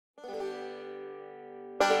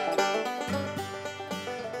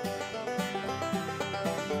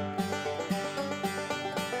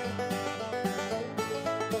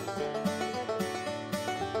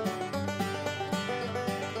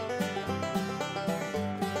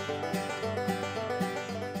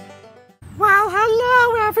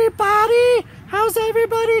how's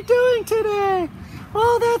everybody doing today?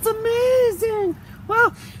 Oh, that's amazing.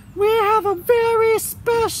 Well, we have a very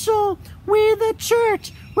special We the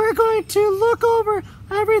Church. We're going to look over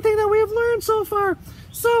everything that we've learned so far.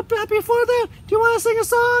 So, but before that, do you want to sing a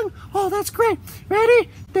song? Oh, that's great. Ready?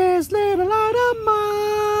 This little light of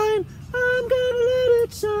mine, I'm gonna let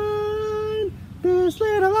it shine. This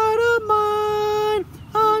little light of mine,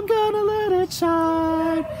 I'm gonna let it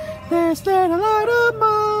shine. This little light of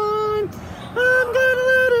mine, I'm gonna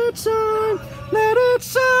let it shine. Let it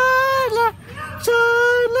shine, let it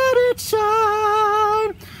shine, let it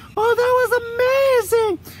shine. Oh, that was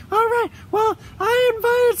amazing. All right, well, I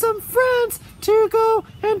invited some friends to go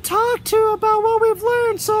and talk to about what we've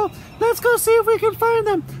learned. So let's go see if we can find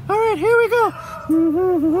them. All right, here we go.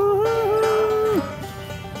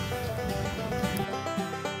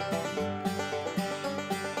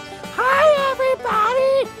 Hi,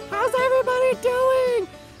 everybody. How's everybody doing?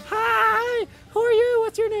 Hi. Who are you?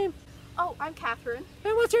 What's your name? Oh, I'm Catherine.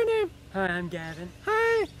 And what's your name? Hi, I'm Gavin.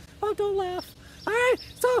 Hi. Oh, don't laugh. All right,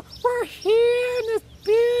 so we're here in this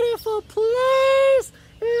beautiful place,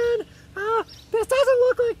 and this doesn't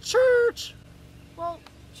look like church. Well,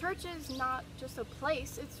 church is not just a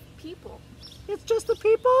place, it's people. It's just the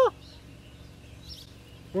people?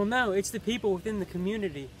 Well, no, it's the people within the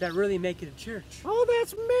community that really make it a church. Oh,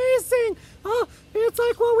 that's amazing. Oh, it's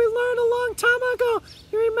like what we learned a long time ago.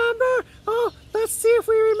 You remember? Oh, let's see if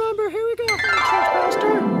we remember. Here we go. Church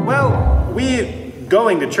pastor. Well,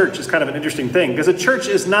 going to church is kind of an interesting thing because a church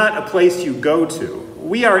is not a place you go to.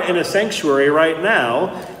 We are in a sanctuary right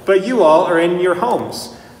now, but you all are in your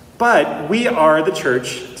homes. But we are the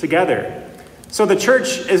church together. So the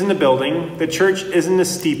church isn't a building. The church isn't a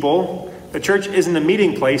steeple. The church isn't a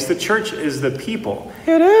meeting place. The church is the people.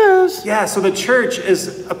 It is. Yeah, so the church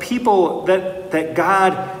is a people that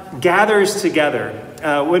God gathers together.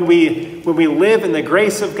 When we live in the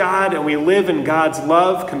grace of God and we live in God's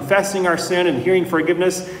love, confessing our sin and hearing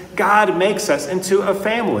forgiveness, God makes us into a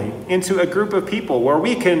family, into a group of people where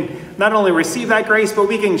we can not only receive that grace, but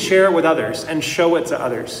we can share it with others and show it to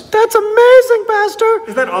others. That's amazing, Pastor.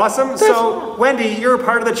 Is that awesome? So, Wendy, you're a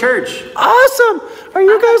part of the church. Awesome. Are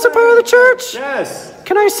you guys a part of the church? Yes.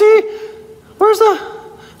 Can I see? Where's the...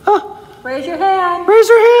 Raise your hand. Raise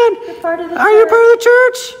your hand. You're part of the Are you part of the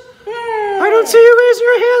church? Yay. I don't see you raising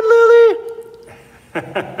your hand,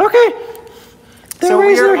 Lily. Okay. So we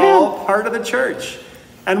raise their are hand. all part of the church.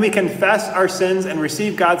 And we confess our sins and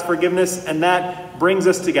receive God's forgiveness, and that brings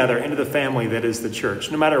us together into the family that is the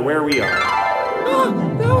church, no matter where we are. Oh,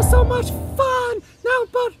 that was so much fun. No,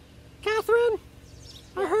 but, Catherine,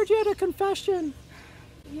 I heard you had a confession.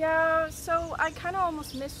 Yeah, so I kind of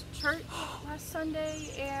almost missed church last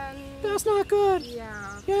Sunday, and... That's not good.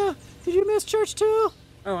 Yeah. Yeah. Did you miss church too?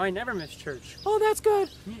 Oh, I never miss church. Oh, that's good.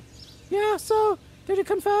 Yeah, so, did you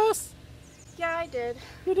confess? Yeah, I did.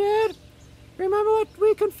 You did? Remember what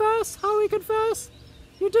we confess? How we confess?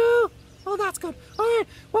 You do? Oh, that's good. All right,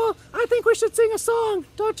 well, I think we should sing a song,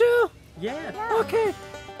 don't you? Yeah. Okay.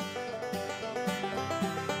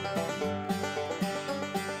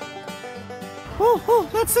 Oh,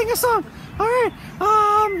 let's sing a song. All right.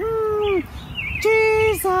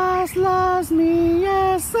 Jesus loves me,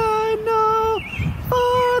 yes I know,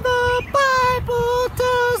 for the Bible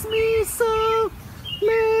tells me so.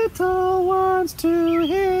 Little ones to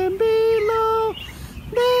him belong.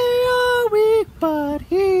 They are weak, but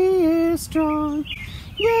he is strong.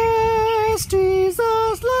 Yes,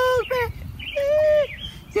 Jesus loves me.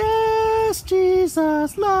 Yes,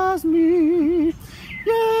 Jesus loves me.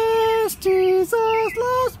 Yes, Jesus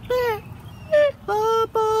loves me. The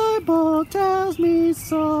Bible tells me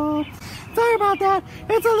so. Sorry about that.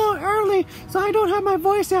 It's a little early, so I don't have my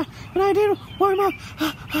voice yet, and I didn't warm up.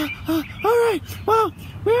 All right, well,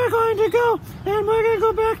 we're going to go, and we're going to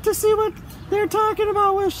go back to see what they're talking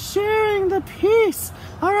about with sharing the peace.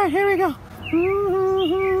 All right, here we go.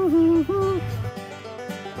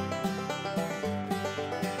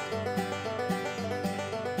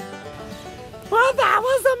 Well, that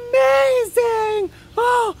was amazing.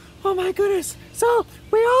 Oh my goodness. So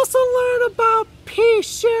we also learned about peace,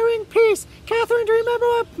 sharing peace. Catherine, do you remember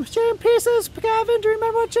what sharing peace is? Gavin, do you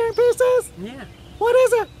remember what sharing peace is? Yeah. What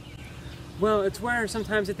is it? Well, it's where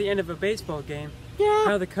sometimes at the end of a baseball game, Yeah.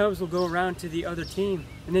 how the Cubs will go around to the other team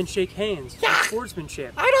and then shake hands. Yeah. Like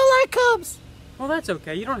sportsmanship. I don't like Cubs. Well, that's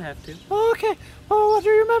okay. You don't have to. Okay. Oh, do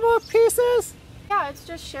you remember what peace is? Yeah, it's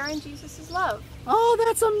just sharing Jesus' love. Oh,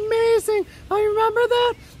 that's amazing. Oh, you remember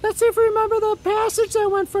that? Let's see if we remember the passage that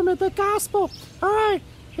went from it, the gospel. All right,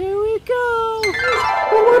 here we go.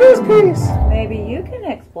 Well, what is peace? Maybe you can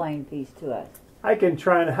explain peace to us. I can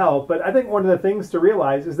try and help, but I think one of the things to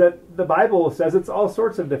realize is that the Bible says it's all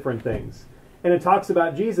sorts of different things. And it talks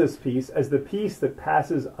about Jesus' peace as the peace that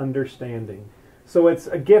passes understanding. So it's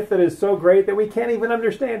a gift that is so great that we can't even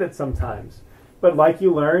understand it sometimes. But like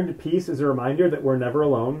you learned, peace is a reminder that we're never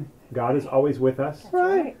alone. God is always with us.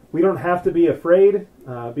 Right. We don't have to be afraid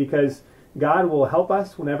because God will help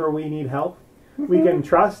us whenever we need help. We can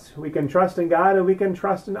trust in God, and we can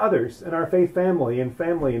trust in others, in our faith family and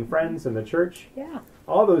friends and the church. Yeah.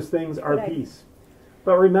 All those things are peace.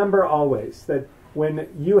 But remember always that when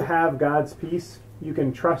you have God's peace, you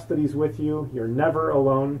can trust that He's with you, you're never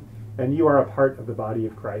alone, and you are a part of the body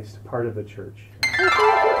of Christ, part of the church.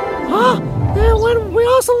 And when we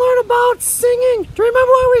also learn about singing. Do you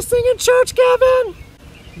remember why we sing in church, Gavin?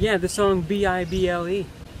 Yeah, the song B-I-B-L-E.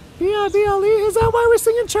 B-I-B-L-E? Is that why we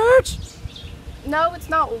sing in church? No, it's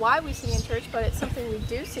not why we sing in church, but it's something we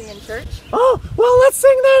do sing in church. Oh, well, let's sing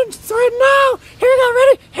that right now. Here we go,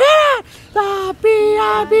 ready? Hit it! The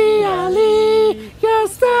B-I-B-L-E,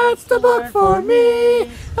 yes, that's the book for me.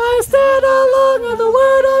 I stand along on the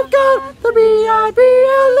Word of God, the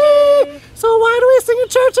B-I-B-L-E. So why do we sing in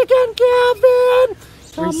church again, Gavin?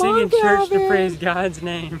 We sing in church to praise God's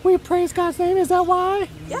name. We praise God's name, is that why?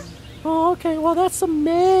 Yeah. Oh, okay, well, that's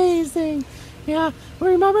amazing. Yeah,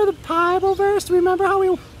 remember the Bible verse? Remember how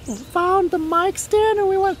we found the mic stand and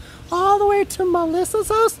we went all the way to Melissa's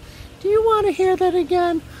house? Do you want to hear that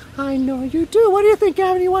again? I know you do. What do you think,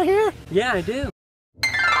 Gavin? You want to hear? Yeah, I do.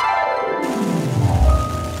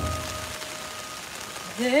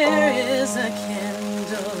 There is a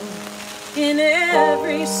candle in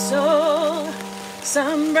every soul,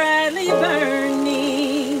 some brightly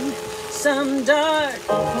burning, some dark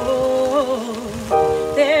and cold.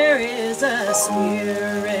 There is a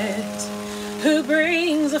spirit who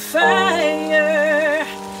brings a fire,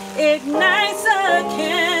 ignites a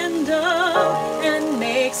candle, and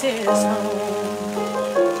makes his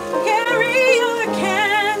home. Carry your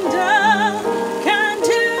candle, come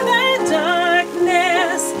to the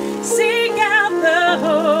darkness, seek out the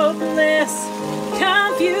hopeless,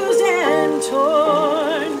 confused and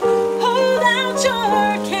torn. Hold out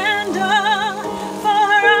your candle for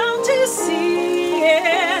all to see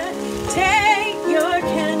it. Take your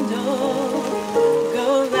candle,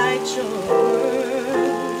 go light your world.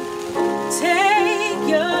 Take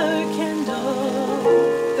your candle,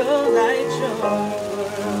 go light your world.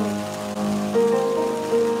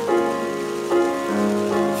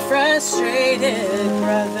 Frustrated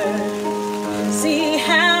brother, see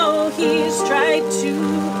how he's tried to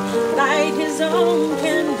light his own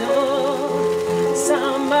candle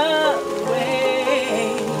some other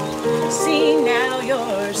way. See now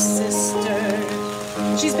your sister,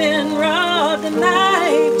 she's been robbed and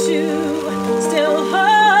lied to, still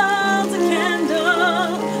holds a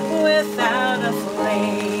candle without a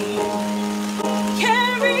flame.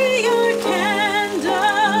 Carry your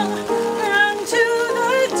candle, run to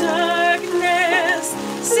the darkness,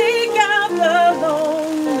 seek out the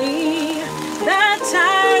lonely, the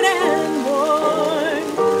tired and worn.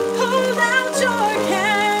 Hold out your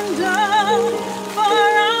candle for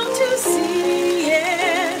all to see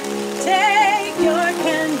it. Take your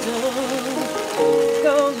candle,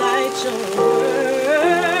 go light your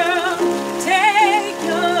world. Take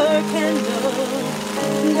your candle,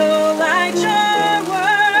 go light your world.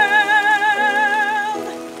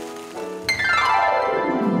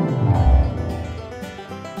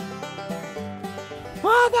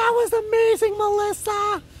 Wow, that was amazing,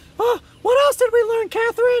 Melissa. Oh, what else did we learn,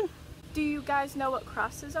 Catherine? Do you guys know what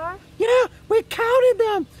crosses are? Yeah, we counted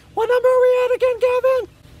them. What number are we at again, Gavin?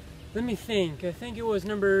 Let me think. I think it was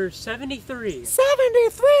number 73.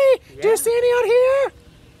 73. Do you Yeah. see any out here?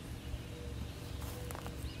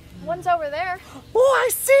 One's over there. Oh, I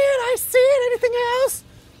see it. I see it. Anything else?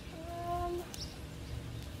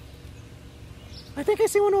 I think I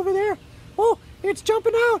see one over there. Oh, it's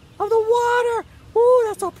jumping out of the water. Oh,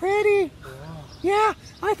 that's so pretty. Yeah,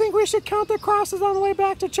 I think we should count the crosses on the way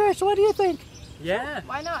back to church. What do you think? Yeah.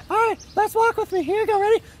 Why not? All right, let's walk with me. Here you go.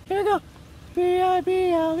 Ready? Here we go.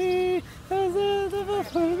 B-I-B-L-E.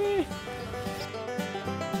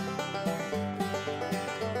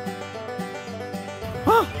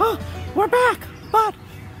 Oh, we're back, but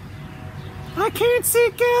I can't see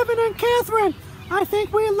Gavin and Catherine. I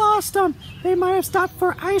think we lost them. They might have stopped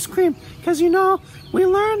for ice cream because, you know, we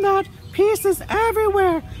learned that peace is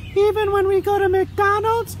everywhere, even when we go to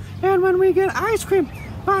McDonald's and when we get ice cream.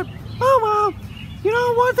 But, oh well. You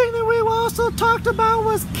know, one thing that we also talked about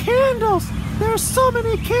was candles. There's so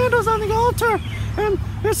many candles on the altar, and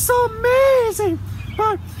it's so amazing.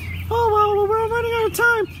 But, oh well, we're running out of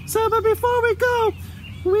time. So, but before we go,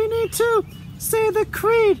 we need to say the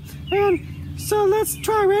creed. And so let's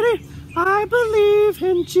try. Ready? I believe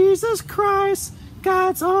in Jesus Christ,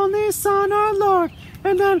 God's only Son, our Lord.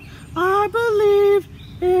 And then I believe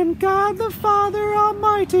in God the Father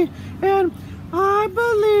Almighty. And I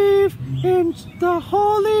believe in the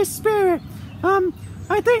Holy Spirit.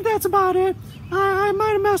 I think that's about it. I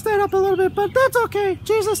might have messed that up a little bit, but that's okay.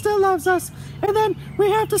 Jesus still loves us. And then we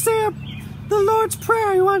have to say the Lord's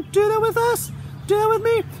Prayer. You want to do that with us? Do that with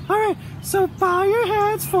me? All right. So bow your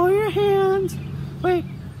heads, fold your hands. Wait.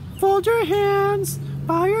 Fold your hands,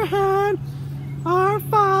 bow your head. Our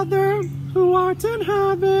Father, who art in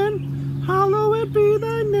heaven, hallowed be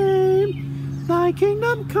thy name. Thy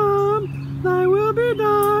kingdom come, thy will be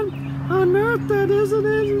done, on earth that is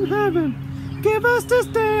in heaven. Give us this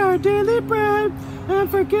day our daily bread, and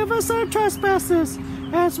forgive us our trespasses,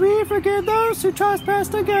 as we forgive those who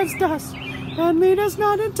trespass against us. And lead us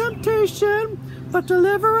not in temptation, but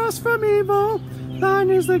deliver us from evil.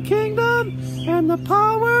 Thine is the kingdom, and the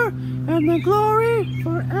power, and the glory,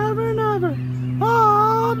 forever and ever.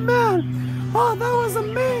 Amen. Oh, that was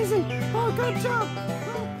amazing. Oh, good job.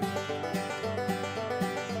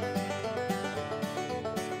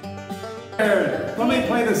 Let me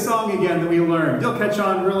play the song again that we learned. You'll catch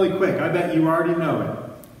on really quick. I bet you already know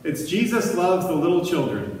it. It's Jesus Loves the Little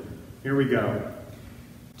Children. Here we go.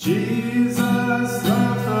 Jesus loves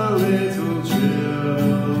the little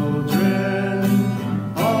children,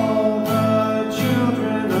 all the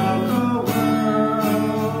children of the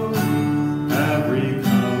world. Every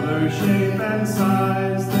color, shape, and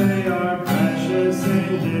size, they are precious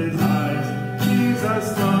in His eyes.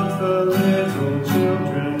 Jesus loves the little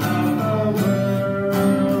children of the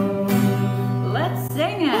world. Let's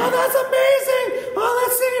sing it. Oh, that's amazing. Oh,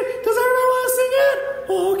 let's sing it. Does everyone want to sing it?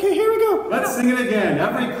 Oh, okay, here we go. Let's sing it again.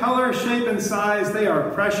 Every color, shape, and size, they are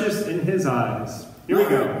precious in His eyes. Here we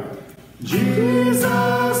go. Jesus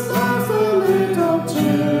loves the little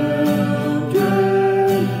children,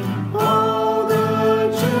 all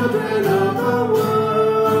the children of the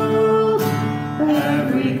world.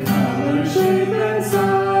 Every color, shape, and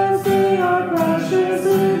size, they are precious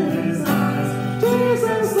in His eyes.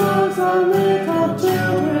 Jesus loves the little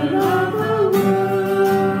children of the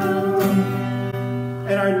world.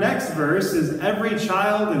 And our next verse is every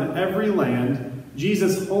child in every land,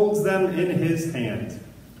 Jesus holds them in His hand.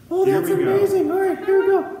 Oh, that's amazing. All right, here we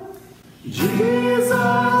go. Jesus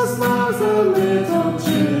loves the little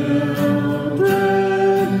children,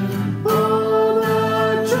 all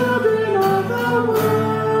the children of the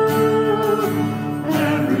world.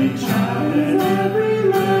 Every child in every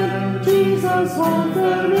land, Jesus holds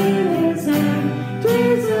them in His hand.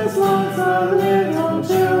 Jesus loves the little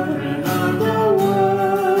children of the world.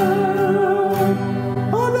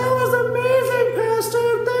 Oh, that was amazing,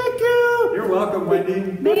 Pastor. Thank you. You're welcome, Wendy.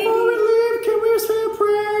 Before we leave, can we say a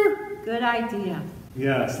prayer? Good idea.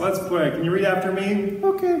 Yes, let's pray. Can you read after me?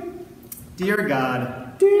 Okay. Dear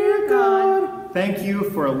God, Dear God, thank you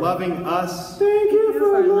for loving us, thank you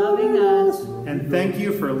for loving us. and thank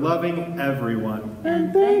you for loving everyone.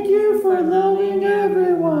 And thank you for loving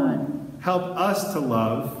everyone. Help us to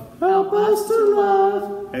love Help us to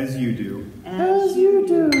love as you do. as you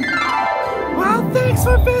do. Well, thanks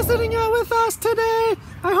for visiting out with us today.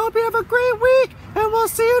 I hope you have a great week, and we'll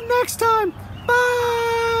see you next time.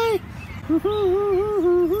 Bye!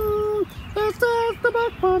 It's just the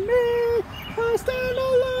book for me. I stand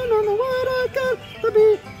alone on the word I got to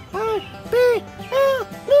be. I be